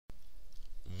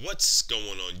What's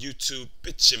going on YouTube?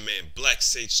 It's your man Black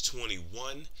Sage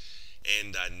 21,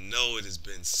 and I know it has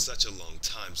been such a long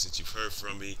time since you've heard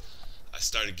from me. I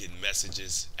started getting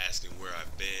messages asking where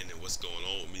I've been and what's going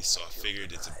on with me, so I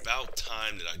figured it's about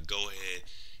time that I go ahead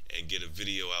and get a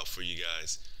video out for you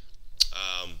guys.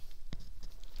 Um,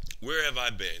 where have I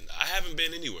been? I haven't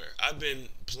been anywhere. I've been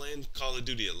playing Call of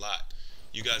Duty a lot.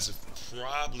 You guys have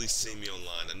probably seen me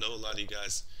online. I know a lot of you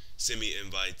guys send me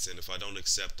invites, and if I don't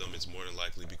accept them, it's more than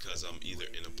likely because I'm either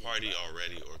in a party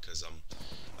already or because I'm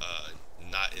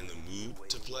not in the mood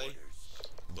to play.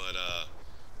 But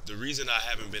the reason I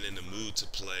haven't been in the mood to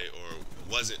play or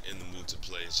wasn't in the mood to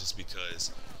play is just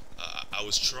because I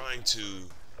was trying to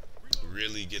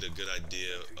really get a good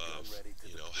idea of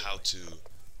how to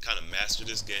kind of master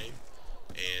this game,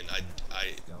 and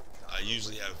I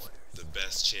usually have the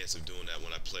best chance of doing that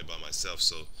when I play by myself.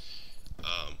 So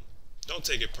don't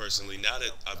take it personally. Now that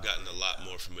I've gotten a lot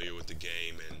more familiar with the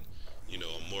game and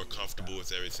I'm more comfortable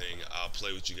with everything, I'll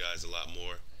play with you guys a lot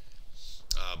more.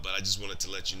 But I just wanted to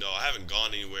let you know I haven't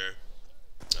gone anywhere.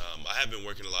 I have been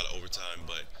working a lot of overtime,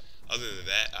 but other than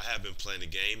that, I have been playing the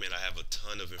game, and I have a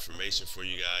ton of information for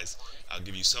you guys. I'll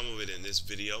give you some of it in this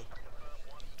video,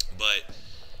 but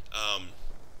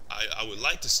I would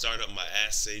like to start up my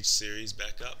Ask Sage series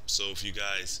back up. So if you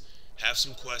guys have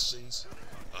some questions,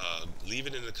 leave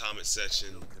it in the comment section.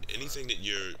 Anything that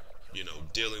you're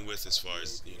dealing with as far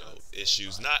as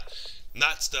issues,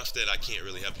 not stuff that I can't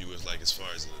really help you with, like as far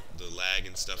as the lag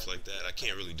and stuff like that. I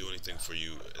can't really do anything for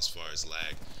you as far as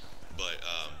lag, but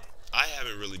I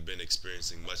haven't really been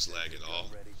experiencing much lag at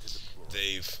all.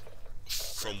 They've,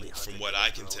 from what I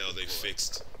can tell, they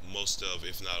fixed most of,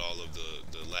 if not all of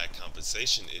the lag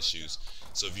compensation issues.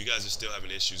 So if you guys are still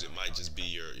having issues, it might just be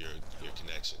your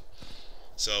connection.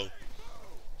 So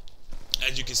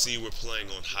as you can see, we're playing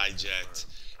on Hijacked,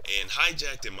 and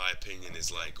Hijacked, in my opinion,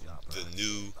 is like the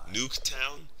new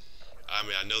Nuketown. I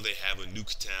mean, I know they have a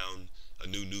Nuketown, a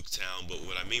new Nuketown, but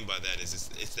what I mean by that is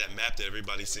it's that map that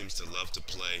everybody seems to love to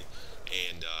play,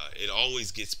 and it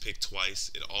always gets picked twice.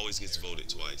 It always gets voted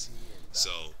twice. So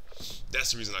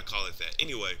that's the reason I call it that.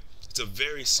 Anyway, it's a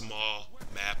very small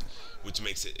map, which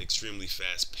makes it extremely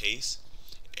fast-paced,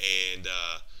 and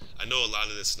I know a lot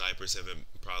of the snipers have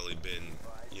probably been,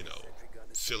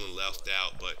 feeling left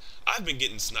out, but I've been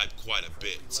getting sniped quite a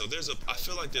bit. So I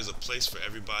feel like there's a place for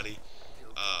everybody.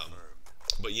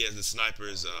 But yeah, the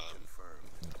snipers,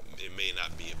 it may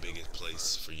not be a big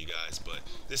place for you guys, but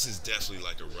this is definitely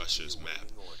like a rusher's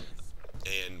map.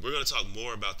 And we're going to talk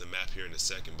more about the map here in a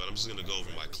second, but I'm just going to go over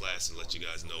my class and let you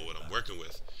guys know what I'm working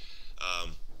with.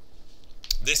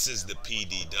 This is the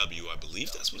PDW, I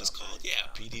believe that's what it's called. Yeah,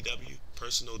 PDW,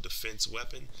 Personal Defense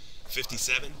Weapon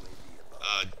 57.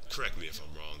 Correct me if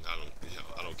I'm wrong.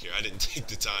 I don't care. I didn't take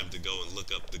the time to go and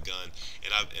look up the gun,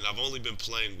 and I've only been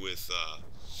playing with.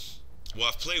 Well,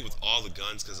 I've played with all the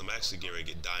guns because I'm actually getting ready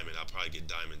to get diamond. I'll probably get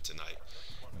diamond tonight,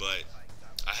 but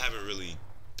I haven't really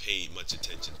paid much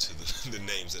attention to the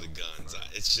names of the guns.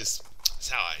 It's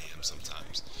how I am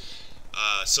sometimes.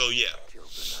 So yeah.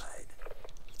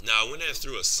 Now I went and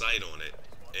threw a sight on it,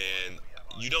 and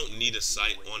you don't need a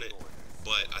sight on it,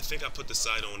 but I think I put the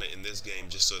sight on it in this game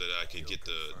just so that I could get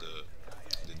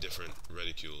the different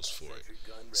reticules for it.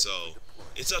 So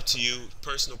it's up to you,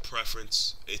 personal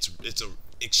preference. It's a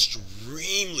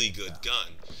extremely good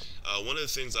gun. One of the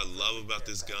things I love about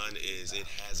this gun is it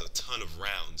has a ton of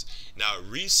rounds. Now it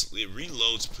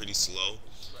reloads pretty slow,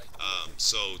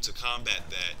 so to combat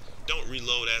that, don't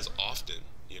reload as often.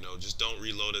 Just don't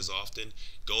reload as often.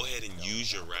 Go ahead and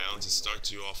use your rounds. It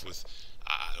starts you off with,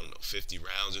 I don't know, 50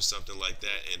 rounds or something like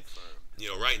that. And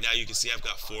right now you can see I've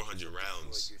got 400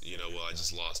 rounds. Well, I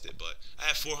just lost it, but I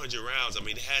have 400 rounds. I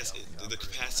mean, the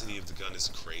capacity of the gun is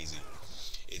crazy.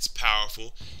 It's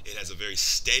powerful. It has a very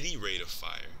steady rate of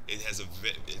fire. It's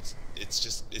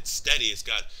steady. It's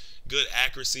got good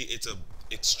accuracy. It's a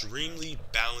extremely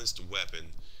balanced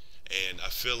weapon. And I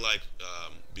feel like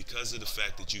because of the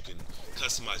fact that you can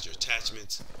customize your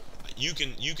attachments, you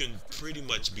can pretty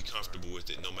much be comfortable with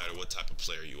it no matter what type of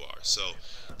player you are. So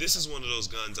this is one of those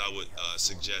guns I would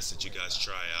suggest that you guys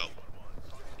try out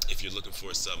if you're looking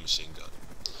for a submachine gun.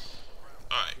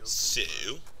 Alright, so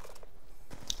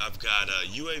I've got a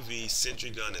UAV, sentry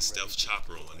gun, and stealth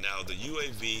chopper on. Now the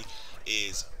UAV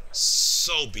is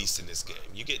so beast in this game.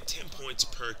 You get 10 points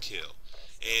per kill.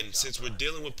 And since we're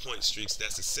dealing with point streaks,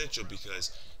 that's essential because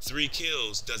 3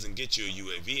 kills doesn't get you a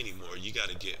UAV anymore. You got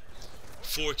to get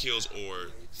 4 kills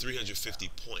or 350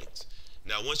 points.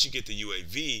 Now, once you get the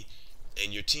UAV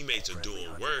and your teammates are doing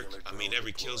work, I mean,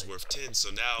 every kill's worth 10. So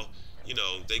now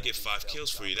they get 5 kills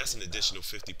for you. That's an additional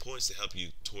 50 points to help you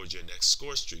towards your next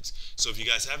score streaks. So if you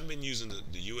guys haven't been using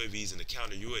the UAVs and the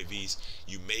counter UAVs,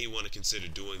 you may want to consider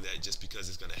doing that just because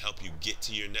it's going to help you get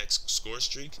to your next score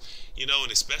streak.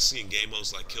 And especially in game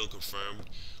modes like Kill Confirmed,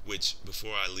 which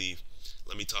before I leave,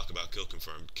 let me talk about Kill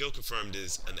Confirmed. Kill Confirmed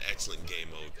is an excellent game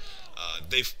mode.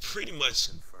 They've pretty much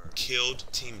killed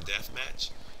Team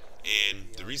Deathmatch, and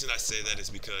the reason I say that is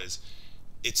because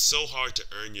it's so hard to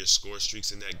earn your score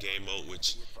streaks in that game mode,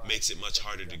 which makes it much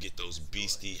harder to get those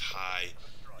beastie high,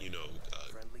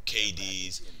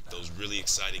 KDs, those really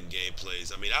exciting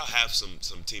gameplays. I mean, I'll have some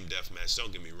team deathmatch,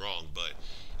 don't get me wrong, but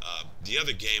the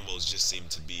other game modes just seem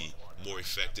to be more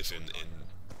effective in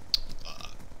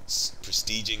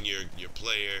prestiging your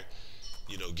player,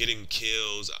 getting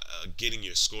kills, getting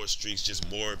your score streaks, just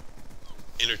more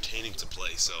entertaining to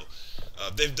play. So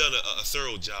they've done a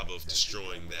thorough job of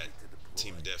destroying that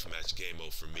team deathmatch game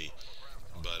mode for me.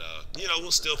 But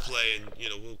we'll still play,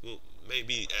 and we'll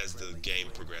maybe as the game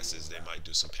progresses, they might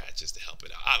do some patches to help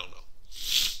it out. I don't know.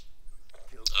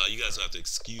 You guys will have to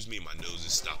excuse me, my nose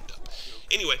is stopped up.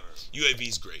 Anyway, UAV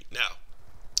is great. Now,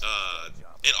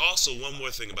 and also one more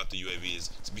thing about the UAV is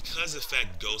because the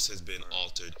fact Ghost has been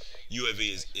altered,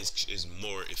 UAV is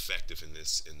more effective in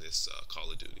this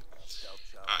Call of Duty.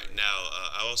 Alright, now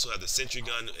I also have the sentry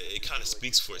gun. It kind of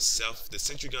speaks for itself. The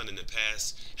sentry gun in the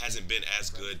past hasn't been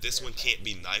as good. This one can't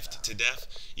be knifed to death.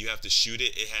 You have to shoot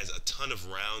it. It has a ton of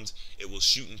rounds. It will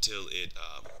shoot until it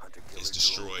is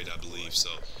destroyed, I believe. So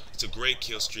it's a great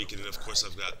kill streak. And then of course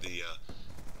I've got the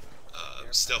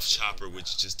stealth chopper,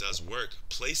 which just does work.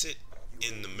 Place it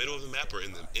in the middle of the map or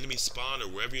in the enemy spawn or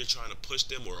wherever you're trying to push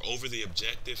them or over the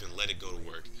objective and let it go to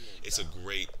work. It's a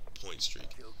great point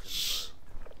streak.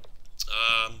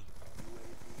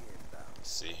 Let's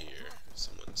see here.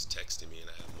 Someone's texting me and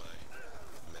I have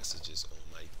my messages on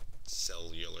my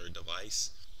cellular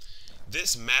device.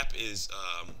 This map is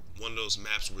one of those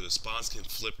maps where the spawns can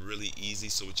flip really easy.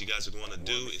 So what you guys are going to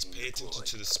do is pay attention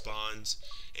to the spawns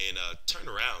and turn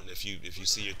around. If you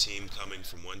see your team coming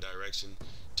from one direction,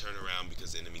 turn around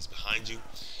because the enemy's behind you.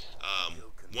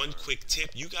 One quick tip,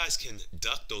 you guys can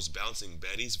duck those bouncing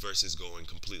betties versus going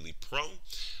completely prone.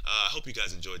 I hope you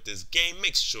guys enjoyed this game.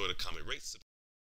 Make sure to comment, rate, subscribe.